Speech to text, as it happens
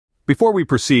Before we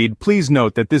proceed, please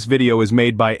note that this video is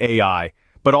made by AI,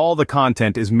 but all the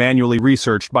content is manually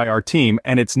researched by our team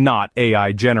and it's not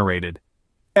AI generated.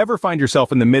 Ever find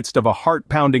yourself in the midst of a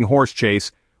heart-pounding horse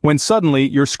chase when suddenly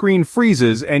your screen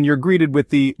freezes and you're greeted with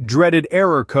the dreaded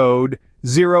error code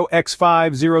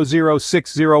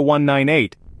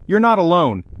 0x50060198? You're not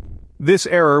alone. This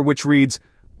error, which reads,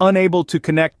 "Unable to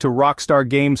connect to Rockstar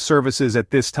Games services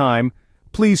at this time,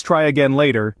 please try again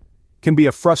later," can be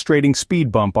a frustrating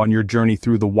speed bump on your journey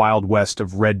through the wild west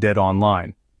of Red Dead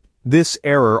Online. This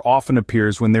error often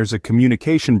appears when there's a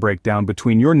communication breakdown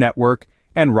between your network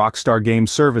and Rockstar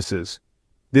Games services.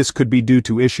 This could be due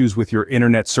to issues with your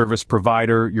internet service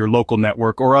provider, your local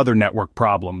network, or other network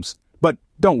problems. But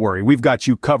don't worry, we've got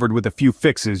you covered with a few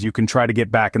fixes you can try to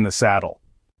get back in the saddle.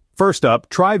 First up,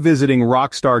 try visiting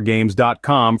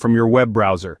rockstargames.com from your web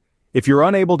browser. If you're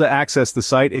unable to access the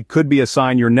site, it could be a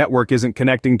sign your network isn't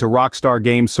connecting to Rockstar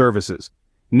Games services.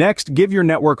 Next, give your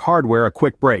network hardware a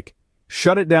quick break.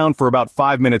 Shut it down for about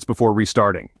 5 minutes before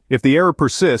restarting. If the error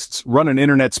persists, run an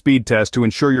internet speed test to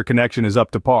ensure your connection is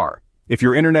up to par. If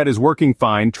your internet is working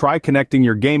fine, try connecting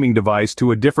your gaming device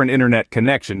to a different internet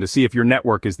connection to see if your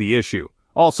network is the issue.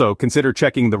 Also, consider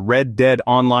checking the Red Dead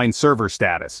Online server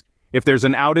status. If there's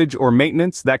an outage or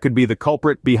maintenance, that could be the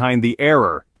culprit behind the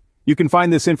error. You can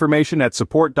find this information at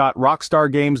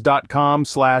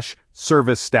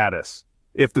support.rockstargames.com/service status.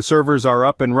 If the servers are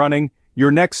up and running,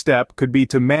 your next step could be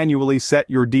to manually set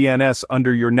your DNS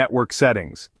under your network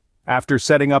settings. After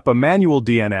setting up a manual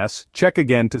DNS, check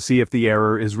again to see if the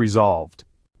error is resolved.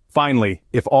 Finally,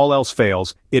 if all else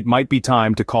fails, it might be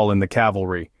time to call in the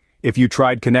cavalry. If you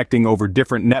tried connecting over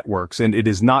different networks and it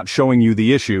is not showing you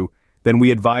the issue, then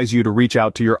we advise you to reach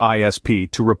out to your ISP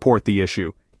to report the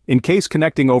issue. In case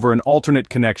connecting over an alternate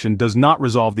connection does not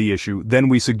resolve the issue, then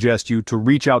we suggest you to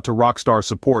reach out to Rockstar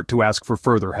support to ask for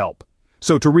further help.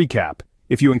 So to recap,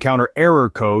 if you encounter error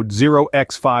code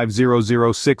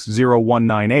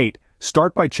 0x50060198,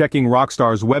 start by checking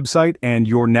Rockstar's website and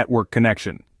your network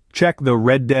connection. Check the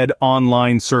Red Dead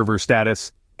Online server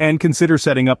status, and consider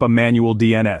setting up a manual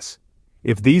DNS.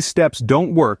 If these steps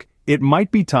don't work, it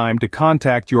might be time to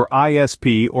contact your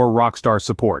ISP or Rockstar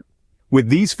support. With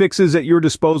these fixes at your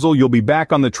disposal, you'll be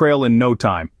back on the trail in no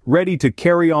time, ready to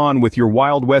carry on with your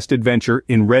Wild West adventure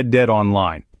in Red Dead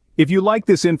Online. If you like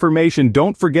this information,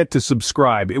 don't forget to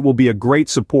subscribe. It will be a great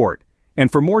support. And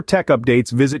for more tech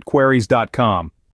updates, visit Quaries.com.